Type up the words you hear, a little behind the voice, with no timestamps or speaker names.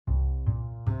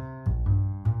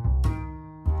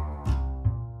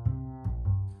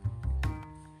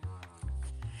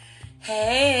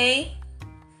Hey,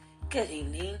 good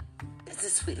evening. This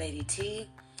is Sweetladyt,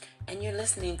 and you're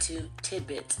listening to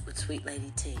Tidbits with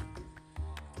Sweetladyt.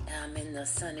 I'm in the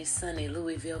sunny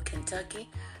Louisville, Kentucky,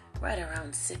 right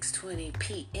around 6:20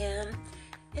 p.m.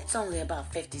 It's only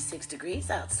about 56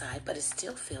 degrees outside, but it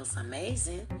still feels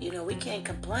amazing. We can't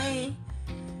complain.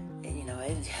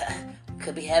 And, it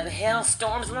could be having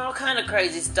hailstorms and all kind of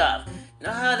crazy stuff. You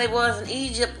know how they was in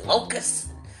Egypt, locusts,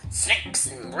 snakes,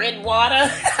 and red water?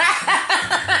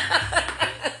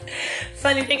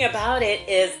 Funny thing about it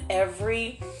is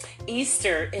every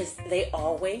Easter they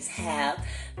always have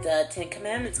the Ten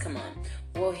Commandments come on.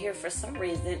 Well, here for some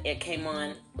reason it came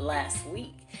on last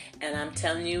week, and I'm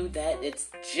telling you that it's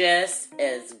just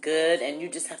as good, and you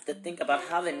just have to think about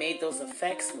how they made those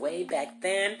effects way back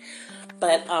then.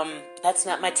 But that's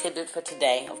not my tidbit for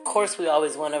today. Of course, we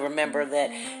always want to remember that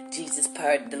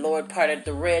the Lord parted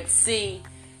the Red Sea,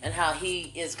 and how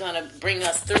He is going to bring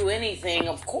us through anything.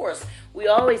 Of course, we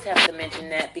always have to mention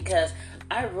that, because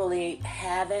I really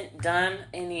haven't done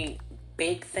any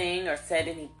big thing or said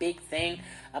any big thing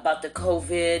about the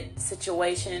COVID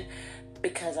situation,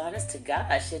 because honest to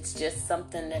gosh, it's just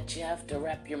something that you have to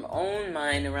wrap your own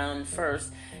mind around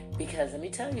first. Because let me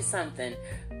tell you something,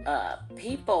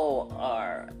 people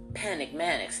are panic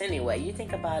manics anyway. You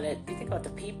think about the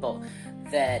people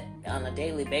that on a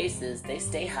daily basis, they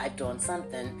stay hyped on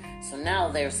something. So now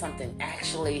there's something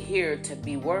actually here to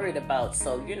be worried about.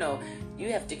 So, you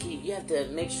have to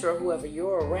make sure whoever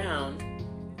you're around,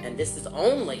 and this is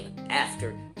only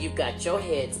after you've got your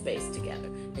headspace together.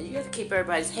 And you have to keep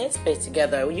everybody's headspace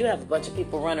together. When you have a bunch of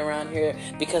people running around here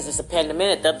because it's a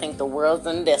pandemic, they'll think the world's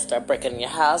in this, start breaking your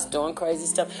house, doing crazy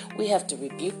stuff. We have to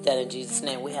rebuke that in Jesus'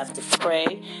 name. We have to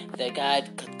pray that God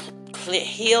could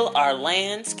heal our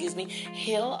land,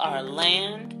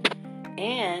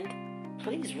 and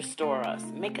please restore us,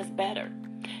 make us better.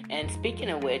 And speaking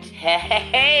of which,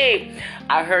 hey,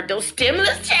 I heard those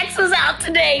stimulus checks was out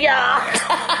today, y'all.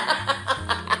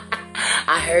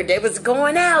 I heard they was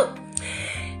going out.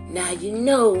 Now,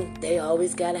 they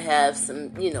always got to have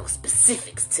some,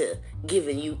 specifics to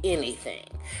giving you anything.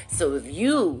 So if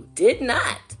you did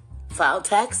not file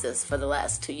taxes for the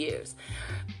last 2 years,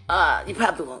 you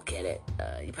probably won't get it.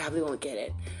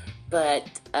 But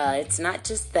it's not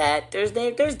just that. There's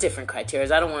different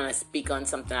criteria. I don't want to speak on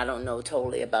something I don't know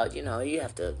totally about. You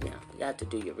have to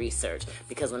do your research,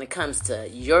 because when it comes to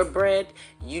your bread,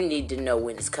 you need to know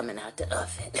when it's coming out the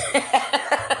oven.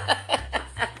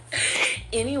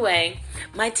 Anyway,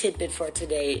 my tidbit for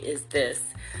today is this.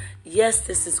 Yes,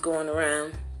 this is going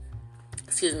around.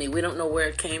 We don't know where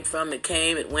it came from. It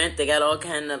came, it went. They got all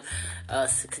kind of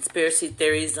conspiracy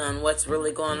theories on what's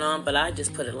really going on, but I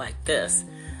just put it like this.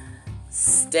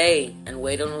 Stay and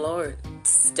wait on the Lord.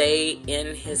 Stay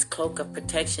in His cloak of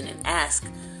protection and ask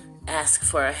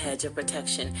for a hedge of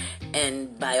protection.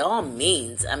 And by all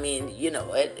means,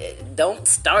 don't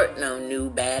start no new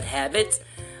bad habits.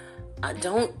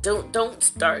 Don't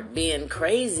start being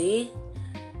crazy.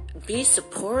 Be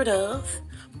supportive.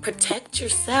 Protect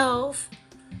yourself.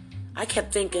 I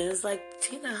kept thinking, it's like,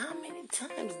 Tina, how many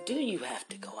times do you have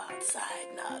to go outside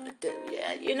now to do?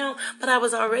 Yeah, but I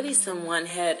was already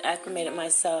had acclimated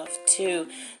myself to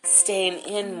staying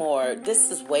in more. This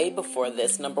is way before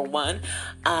this. Number one,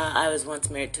 I was once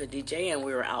married to a DJ, and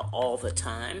we were out all the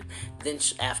time. Then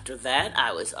after that,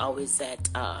 I was always at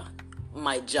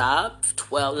my job,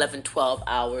 12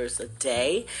 hours a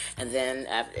day. And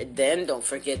then don't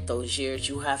forget those years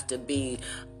you have to be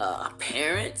a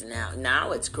parent.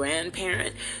 Now it's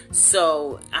grandparent.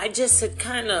 So I just had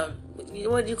kind of,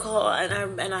 what do you call,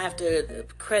 and I have to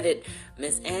credit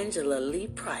Miss Angela Lee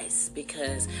Price,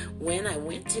 because when I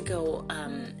went to go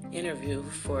interview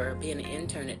for being an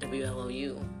intern at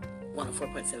WLOU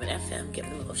 104.7 FM, give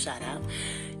them a little shout out.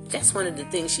 That's one of the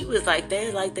things she was like.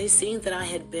 They seen that I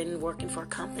had been working for a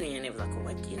company, and they were like,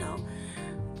 what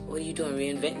are you doing,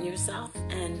 reinventing yourself?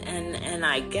 And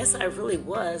I guess I really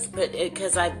was, but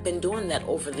because I've been doing that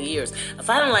over the years. If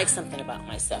I don't like something about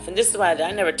myself, and this is why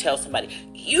I never tell somebody,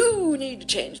 you need to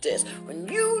change this, when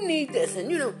you need this, and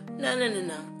no.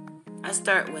 I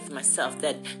start with myself.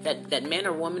 That man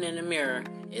or woman in the mirror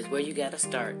is where you got to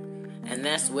start. And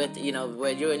that's with,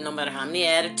 where you're, no matter how many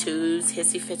attitudes,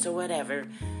 hissy fits or whatever,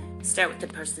 start with the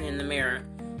person in the mirror.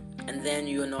 And then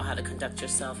you'll know how to conduct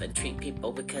yourself and treat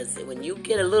people. Because when you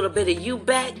get a little bit of you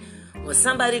back, when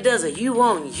somebody does a you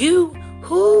on you,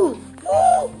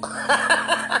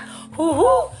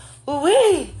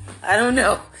 I don't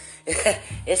know.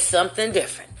 It's something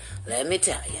different, let me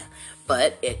tell you.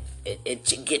 But it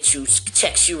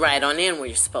checks you right on in where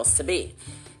you're supposed to be.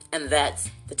 And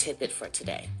that's the tidbit for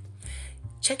today.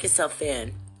 Check yourself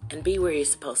in and be where you're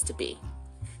supposed to be.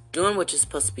 Doing what you're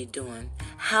supposed to be doing,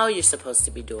 how you're supposed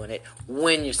to be doing it,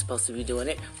 when you're supposed to be doing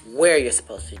it, where you're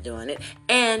supposed to be doing it,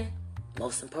 and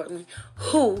most importantly,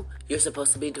 who you're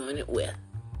supposed to be doing it with.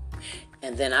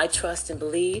 And then I trust and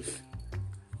believe,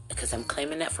 because I'm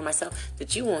claiming that for myself,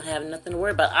 that you won't have nothing to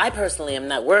worry about. I personally am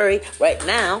not worried right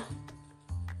now.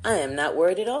 I am not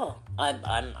worried at all.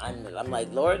 I'm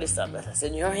like, Lord, it's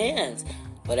in your hands.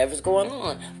 Whatever's going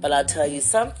on. But I'll tell you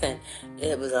something.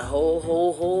 It was a whole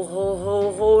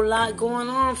lot going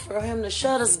on for him to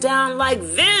shut us down like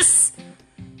this.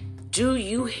 Do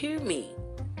you hear me?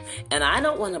 And I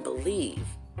don't want to believe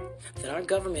that our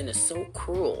government is so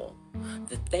cruel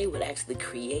that they would actually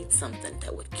create something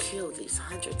that would kill these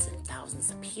hundreds and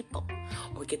thousands of people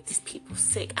or get these people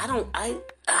sick. I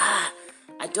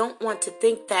don't want to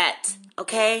think that,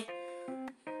 okay?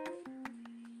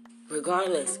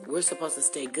 Regardless, we're supposed to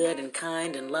stay good and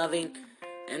kind and loving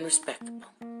and respectable.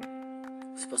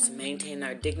 We're supposed to maintain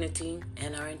our dignity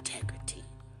and our integrity.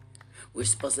 We're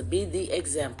supposed to be the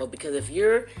example, because if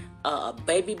you're a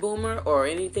baby boomer or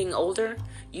anything older,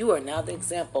 you are now the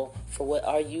example for what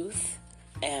our youth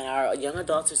and our young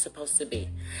adults are supposed to be.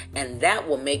 And that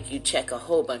will make you check a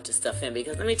whole bunch of stuff in,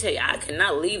 because let me tell you, I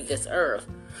cannot leave this earth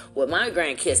with my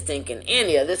grandkids thinking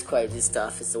any of this crazy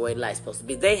stuff is the way life's supposed to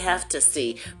be. They have to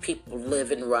see people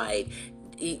living right,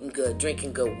 eating good,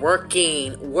 drinking good,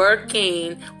 working,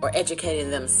 or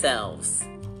educating themselves.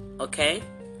 Okay?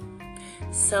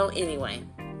 So anyway,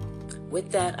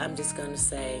 with that, I'm just going to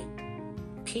say,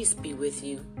 peace be with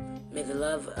you. May the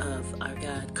love of our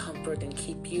God comfort and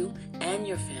keep you and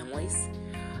your families.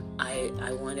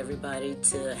 I want everybody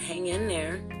to hang in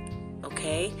there,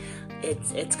 okay?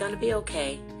 It's going to be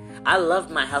okay. I love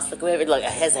my house. Look,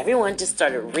 has everyone just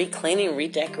started re-cleaning,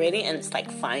 redecorating, and it's like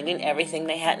finding everything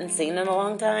they hadn't seen in a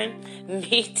long time?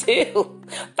 Me too.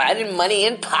 Finding money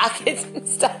in pockets and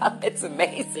stuff. It's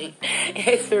amazing.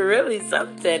 It's really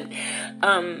something.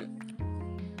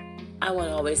 I want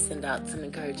to always send out some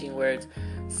encouraging words.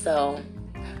 So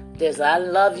there's I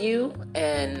love you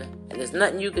and there's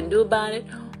nothing you can do about it,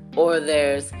 or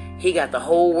there's he got the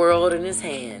whole world in his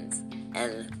hands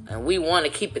and we want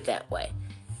to keep it that way.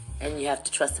 And you have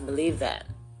to trust and believe that,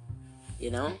 you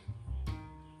know?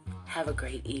 Have a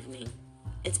great evening.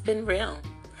 It's been real.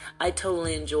 I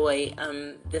totally enjoy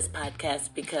this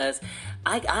podcast because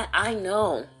I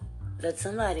know that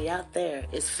somebody out there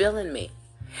is feeling me.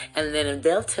 And then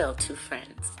they'll tell two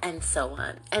friends, and so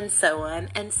on, and so on,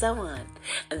 and so on.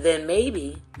 And then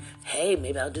maybe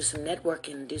I'll do some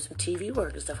networking and do some TV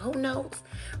work and stuff. Who knows?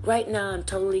 Right now, I'm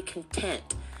totally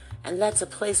content. And that's a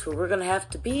place where we're going to have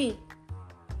to be.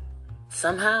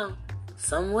 Somehow,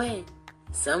 some way,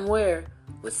 somewhere,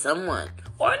 with someone.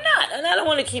 Or not. And I don't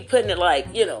want to keep putting it like,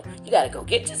 you got to go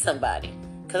get you somebody.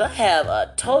 Because I have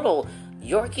a total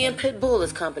Yorkie and Pit Bull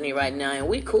as company right now, and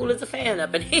we cool as a fan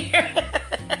up in here.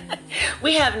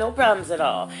 We have no problems at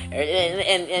all,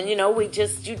 and we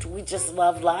just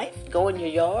love life. Go in your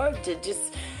yard.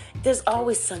 There's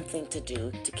always something to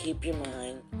do to keep your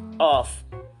mind off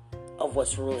of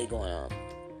what's really going on.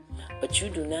 But you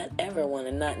do not ever want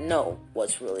to not know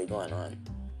what's really going on.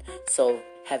 So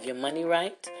have your money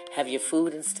right. Have your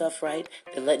food and stuff right.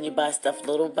 They're letting you buy stuff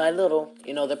little by little.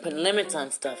 They're putting limits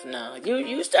on stuff now.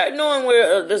 You start knowing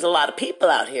where there's a lot of people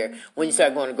out here when you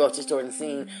start going to the grocery store and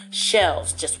seeing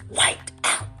shelves just wiped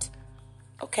out.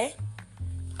 Okay?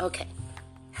 Okay.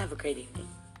 Have a great evening.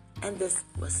 And this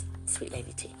was Sweet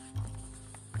Lady T.